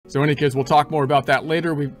So in any case, we'll talk more about that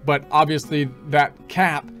later. But obviously that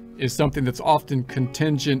cap is something that's often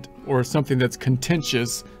contingent or something that's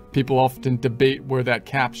contentious. People often debate where that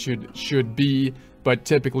cap should be, but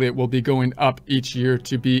typically it will be going up each year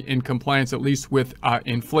to be in compliance, at least with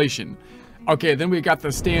inflation. Okay, then we got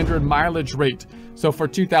the standard mileage rate. So for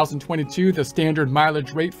 2022, the standard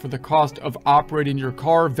mileage rate for the cost of operating your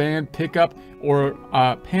car, van, pickup, or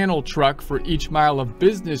panel truck for each mile of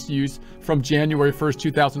business use from January 1st,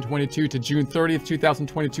 2022 to June 30th,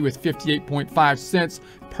 2022 is 58.5 cents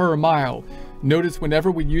per mile. Notice whenever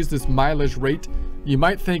we use this mileage rate, you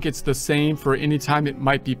might think it's the same for any time it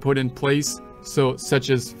might be put in place. So such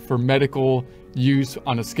as for medical use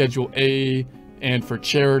on a Schedule A, and for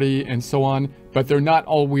charity and so on, but they're not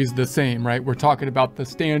always the same, right? We're talking about the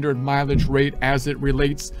standard mileage rate as it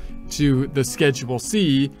relates to the Schedule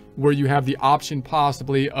C, where you have the option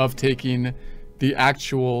possibly of taking the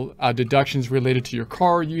actual deductions related to your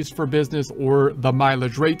car use for business or the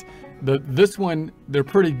mileage rate. This one, they're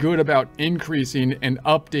pretty good about increasing and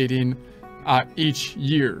updating each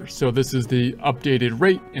year. So this is the updated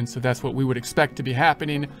rate, and so that's what we would expect to be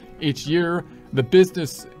happening each year. The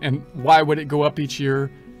business, and why would it go up each year?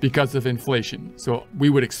 Because of inflation. So we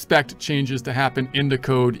would expect changes to happen in the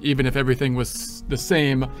code, even if everything was the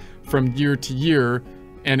same from year to year.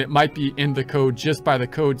 And it might be in the code just by the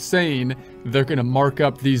code saying they're going to mark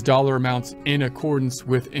up these dollar amounts in accordance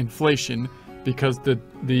with inflation, because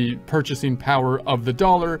the purchasing power of the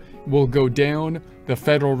dollar will go down. The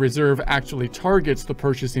Federal Reserve actually targets the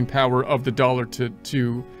purchasing power of the dollar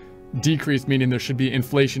to decrease, meaning there should be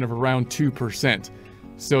inflation of around 2%.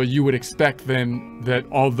 So you would expect then that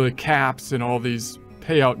all the caps and all these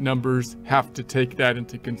payout numbers have to take that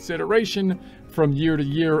into consideration from year to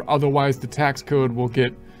year. Otherwise the tax code will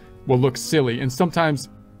look silly. And sometimes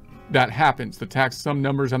that happens. Some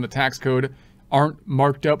numbers on the tax code aren't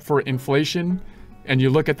marked up for inflation, and you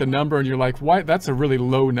look at the number and you're like, why? That's a really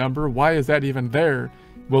low number. Why is that even there?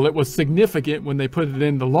 Well, it was significant when they put it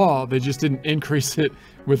in the law. They just didn't increase it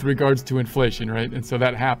with regards to inflation, right? And so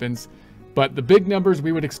that happens. But the big numbers,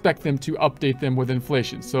 we would expect them to update them with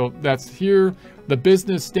inflation. So that's here. The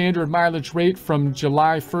business standard mileage rate from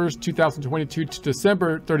July 1st, 2022 to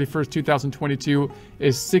December 31st, 2022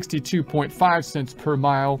 is 62.5 cents per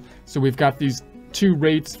mile. So we've got these two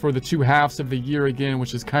rates for the 2 halves of the year again,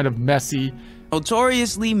 which is kind of messy.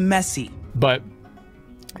 Notoriously messy. But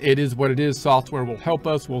it is what it is. Software will help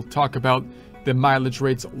us. We'll talk about the mileage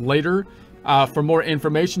rates later. For more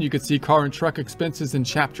information, you can see car and truck expenses in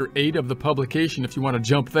Chapter 8 of the publication if you want to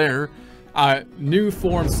jump there. New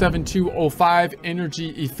Form 7205,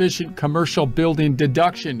 Energy Efficient Commercial Building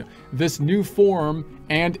Deduction. This new form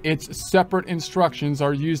and its separate instructions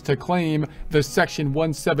are used to claim the Section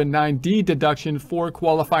 179D deduction for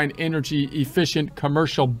qualifying energy efficient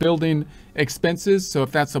commercial building expenses. So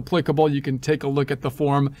if that's applicable, you can take a look at the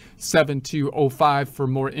Form 7205 for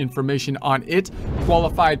more information on it.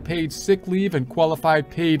 Qualified paid sick leave and qualified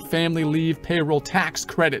paid family leave payroll tax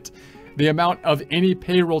credit. The amount of any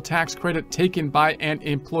payroll tax credit taken by an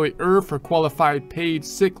employer for qualified paid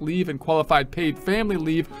sick leave and qualified paid family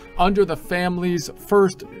leave under the Families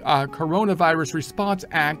First Coronavirus Response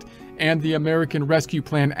Act and the American Rescue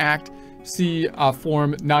Plan Act. See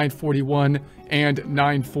Form 941 and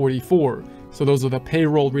 944. So those are the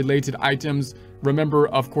payroll related items. Remember,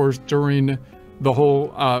 of course, during the whole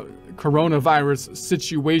coronavirus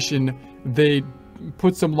situation, they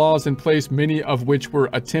put some laws in place, many of which were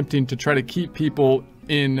attempting to try to keep people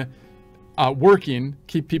in working,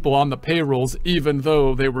 keep people on the payrolls, even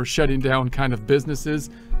though they were shutting down kind of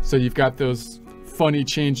businesses. So you've got those funny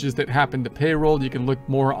changes that happened to payroll. You can look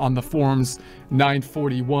more on the forms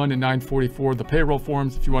 941 and 944, the payroll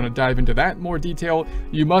forms, if you want to dive into that in more detail.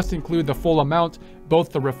 You must include the full amount, both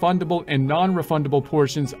the refundable and non-refundable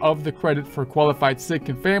portions of the credit for qualified sick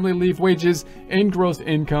and family leave wages and gross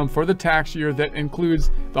income for the tax year that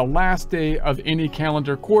includes the last day of any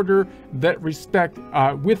calendar quarter that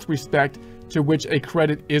with respect to which a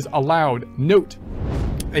credit is allowed. Note: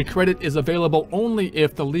 a credit is available only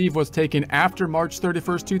if the leave was taken after March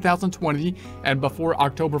 31st, 2020 and before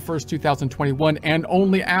October 1st, 2021, and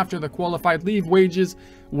only after the qualified leave wages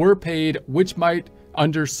were paid, which might,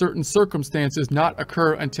 under certain circumstances, not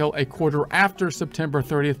occur until a quarter after September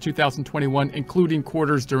 30th, 2021, including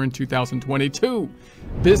quarters during 2022.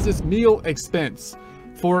 Business meal expense.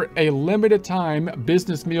 For a limited time,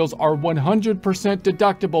 business meals are 100%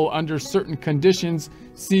 deductible under certain conditions.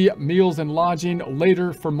 See Meals and Lodging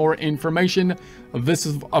later for more information. This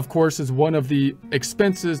is, of course, one of the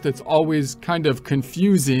expenses that's always kind of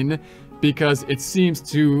confusing because it seems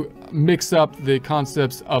to mix up the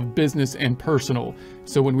concepts of business and personal.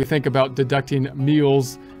 So when we think about deducting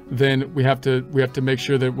meals, then we have to make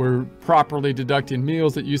sure that we're properly deducting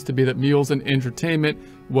meals. It used to be that meals and entertainment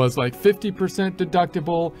was like 50%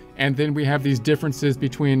 deductible, and then we have these differences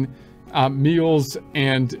between meals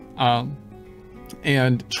and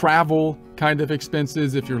travel kind of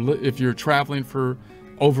expenses. If you're traveling for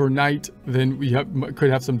overnight, then we could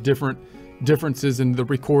have some differences in the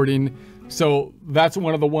recording. So that's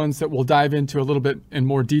one of the ones that we'll dive into a little bit in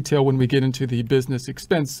more detail when we get into the business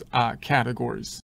expense categories.